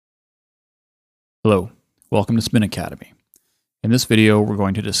Hello, welcome to Spin Academy. In this video, we're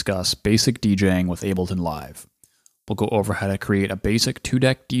going to discuss basic DJing with Ableton Live. We'll go over how to create a basic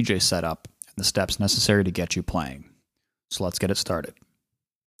 2-deck DJ setup and the steps necessary to get you playing. So let's get it started.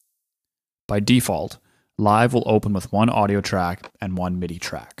 By default, Live will open with one audio track and one MIDI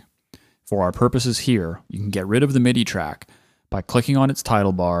track. For our purposes here, you can get rid of the MIDI track by clicking on its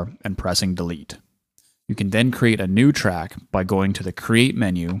title bar and pressing delete. You can then create a new track by going to the Create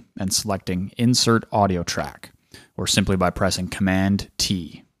menu and selecting Insert Audio Track, or simply by pressing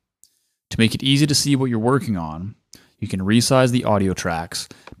Command-T. To make it easy to see what you're working on, you can resize the audio tracks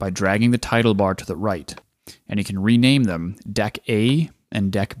by dragging the title bar to the right, and you can rename them Deck A and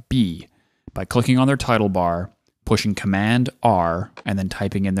Deck B by clicking on their title bar, pushing Command-R, and then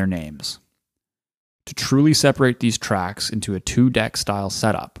typing in their names. To truly separate these tracks into a 2-deck style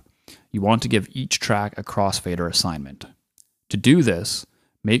setup, you want to give each track a crossfader assignment. To do this,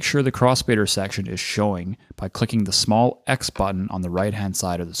 make sure the crossfader section is showing by clicking the small X button on the right-hand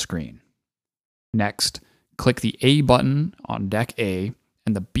side of the screen. Next, click the A button on Deck A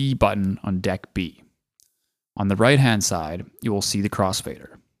and the B button on Deck B. On the right-hand side, you will see the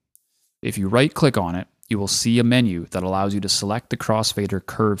crossfader. If you right-click on it, you will see a menu that allows you to select the crossfader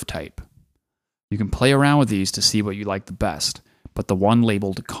curve type. You can play around with these to see what you like the best, but the one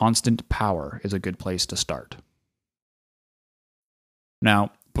labeled Constant Power is a good place to start.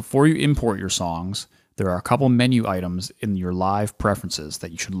 Now, before you import your songs, there are a couple menu items in your Live preferences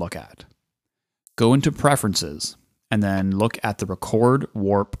that you should look at. Go into Preferences, and then look at the Record,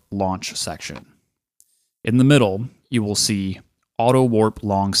 Warp, Launch section. In the middle, you will see Auto Warp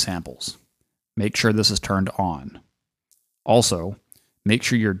Long Samples. Make sure this is turned on. Also, make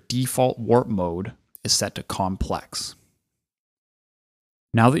sure your default warp mode is set to Complex.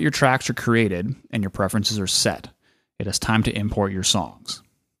 Now that your tracks are created and your preferences are set, it is time to import your songs.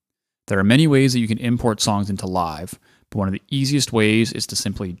 There are many ways that you can import songs into Live, but one of the easiest ways is to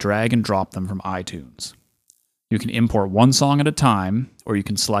simply drag and drop them from iTunes. You can import one song at a time, or you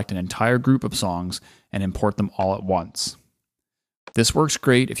can select an entire group of songs and import them all at once. This works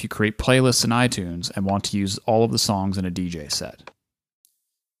great if you create playlists in iTunes and want to use all of the songs in a DJ set.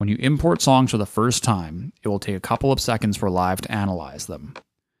 When you import songs for the first time, it will take a couple of seconds for Live to analyze them.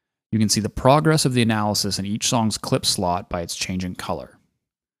 You can see the progress of the analysis in each song's clip slot by its changing color.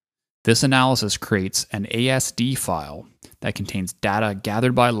 This analysis creates an ASD file that contains data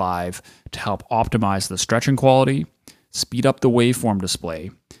gathered by Live to help optimize the stretching quality, speed up the waveform display,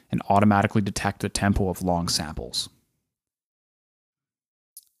 and automatically detect the tempo of long samples.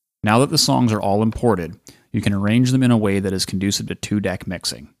 Now that the songs are all imported, you can arrange them in a way that is conducive to 2-deck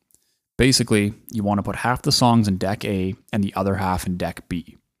mixing. Basically, you want to put half the songs in Deck A and the other half in Deck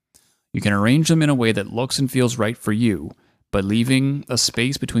B. You can arrange them in a way that looks and feels right for you, but leaving a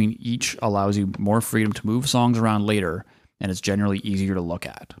space between each allows you more freedom to move songs around later and is generally easier to look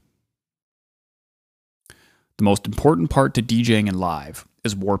at. The most important part to DJing in Live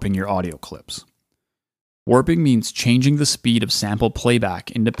is warping your audio clips. Warping means changing the speed of sample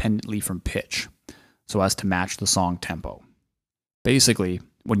playback independently from pitch, so as to match the song tempo. Basically,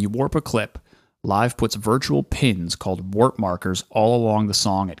 when you warp a clip, Live puts virtual pins called warp markers all along the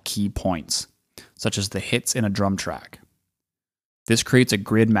song at key points, such as the hits in a drum track. This creates a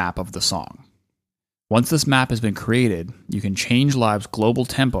grid map of the song. Once this map has been created, you can change Live's global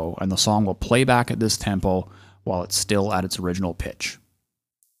tempo and the song will play back at this tempo while it's still at its original pitch.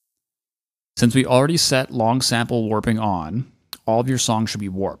 Since we already set long sample warping on, all of your songs should be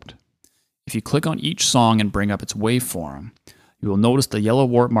warped. If you click on each song and bring up its waveform, you will notice the yellow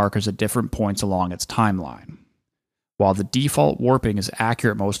warp markers at different points along its timeline. While the default warping is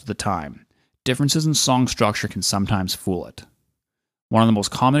accurate most of the time, differences in song structure can sometimes fool it. One of the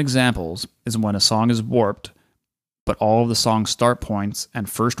most common examples is when a song is warped, but all of the song's start points and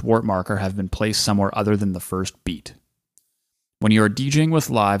first warp marker have been placed somewhere other than the first beat. When you are DJing with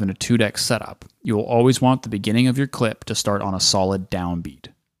Live in a 2-deck setup, you will always want the beginning of your clip to start on a solid downbeat.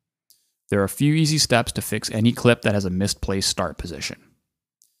 There are a few easy steps to fix any clip that has a misplaced start position.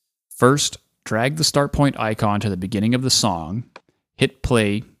 First, drag the start point icon to the beginning of the song, hit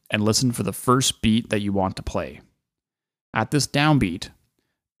play, and listen for the first beat that you want to play. At this downbeat,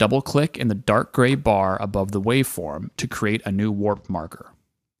 double-click in the dark gray bar above the waveform to create a new warp marker.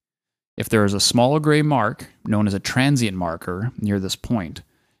 If there is a smaller gray mark, known as a transient marker, near this point,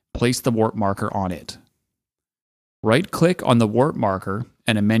 place the warp marker on it. Right-click on the warp marker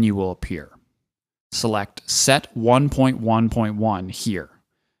and a menu will appear. Select Set 1.1.1 here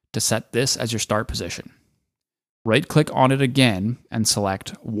to set this as your start position. Right-click on it again and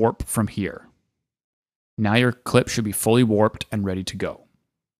select Warp from here. Now your clip should be fully warped and ready to go.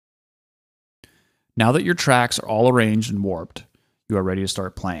 Now that your tracks are all arranged and warped, you are ready to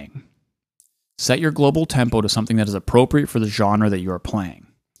start playing. Set your global tempo to something that is appropriate for the genre that you are playing.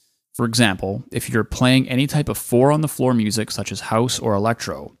 For example, if you're playing any type of 4-on-the-floor music such as house or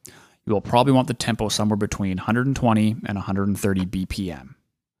electro, you will probably want the tempo somewhere between 120 and 130 BPM.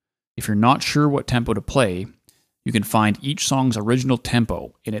 If you're not sure what tempo to play, you can find each song's original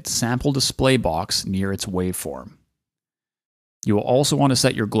tempo in its sample display box near its waveform. You will also want to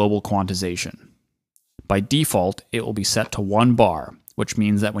set your global quantization. By default, it will be set to 1 bar, which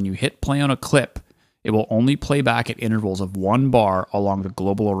means that when you hit play on a clip, it will only play back at intervals of 1 bar along the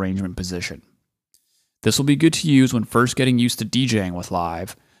global arrangement position. This will be good to use when first getting used to DJing with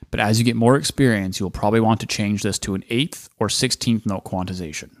live, but as you get more experience, you will probably want to change this to an 8th or 16th note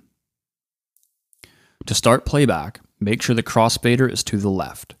quantization. To start playback, make sure the crossfader is to the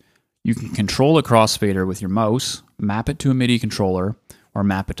left. You can control the crossfader with your mouse, map it to a MIDI controller, or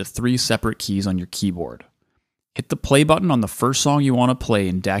map it to 3 separate keys on your keyboard. Hit the play button on the first song you want to play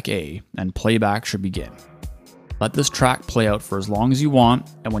in Deck A, and playback should begin. Let this track play out for as long as you want,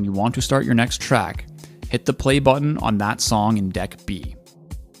 and when you want to start your next track, hit the play button on that song in Deck B.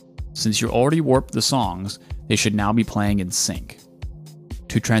 Since you already warped the songs, they should now be playing in sync.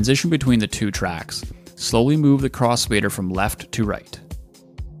 To transition between the 2 tracks, slowly move the crossfader from left to right.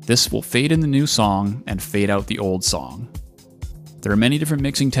 This will fade in the new song and fade out the old song. There are many different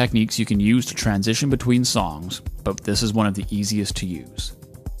mixing techniques you can use to transition between songs, but this is one of the easiest to use.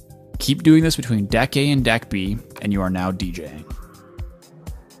 Keep doing this between Deck A and Deck B, and you are now DJing.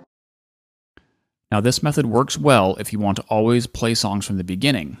 Now this method works well if you want to always play songs from the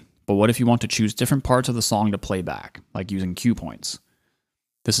beginning, but what if you want to choose different parts of the song to play back, like using cue points?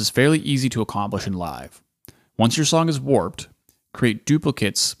 This is fairly easy to accomplish in live. Once your song is warped, create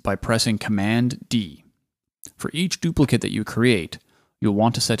duplicates by pressing Command D. For each duplicate that you create, you'll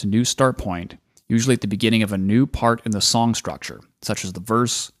want to set a new start point, usually at the beginning of a new part in the song structure, such as the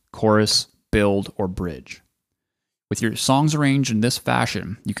verse, chorus, build, or bridge. With your songs arranged in this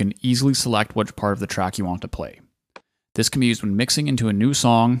fashion, you can easily select which part of the track you want to play. This can be used when mixing into a new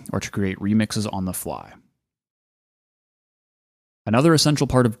song or to create remixes on the fly. Another essential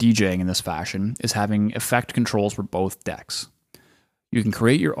part of DJing in this fashion is having effect controls for both decks. You can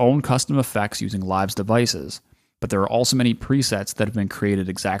create your own custom effects using Live's devices, but there are also many presets that have been created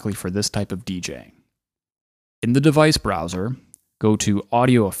exactly for this type of DJing. In the device browser, go to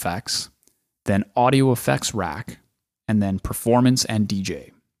Audio Effects, then Audio Effects Rack, and then Performance and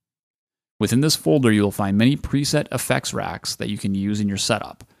DJ. Within this folder, you will find many preset effects racks that you can use in your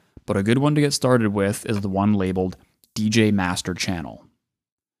setup, but a good one to get started with is the one labeled DJ Master Channel.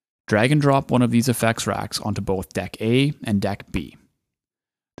 Drag and drop one of these effects racks onto both Deck A and Deck B.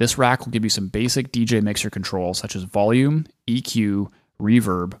 This rack will give you some basic DJ mixer controls such as volume, EQ,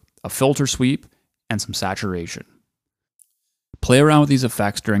 reverb, a filter sweep, and some saturation. Play around with these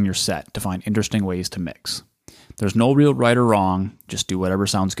effects during your set to find interesting ways to mix. There's no real right or wrong, just do whatever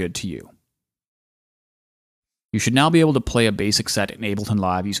sounds good to you. You should now be able to play a basic set in Ableton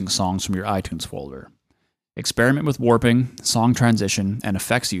Live using songs from your iTunes folder. Experiment with warping, song transition, and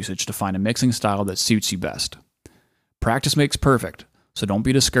effects usage to find a mixing style that suits you best. Practice makes perfect, so don't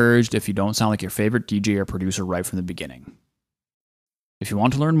be discouraged if you don't sound like your favorite DJ or producer right from the beginning. If you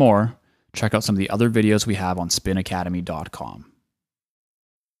want to learn more, check out some of the other videos we have on spinacademy.com.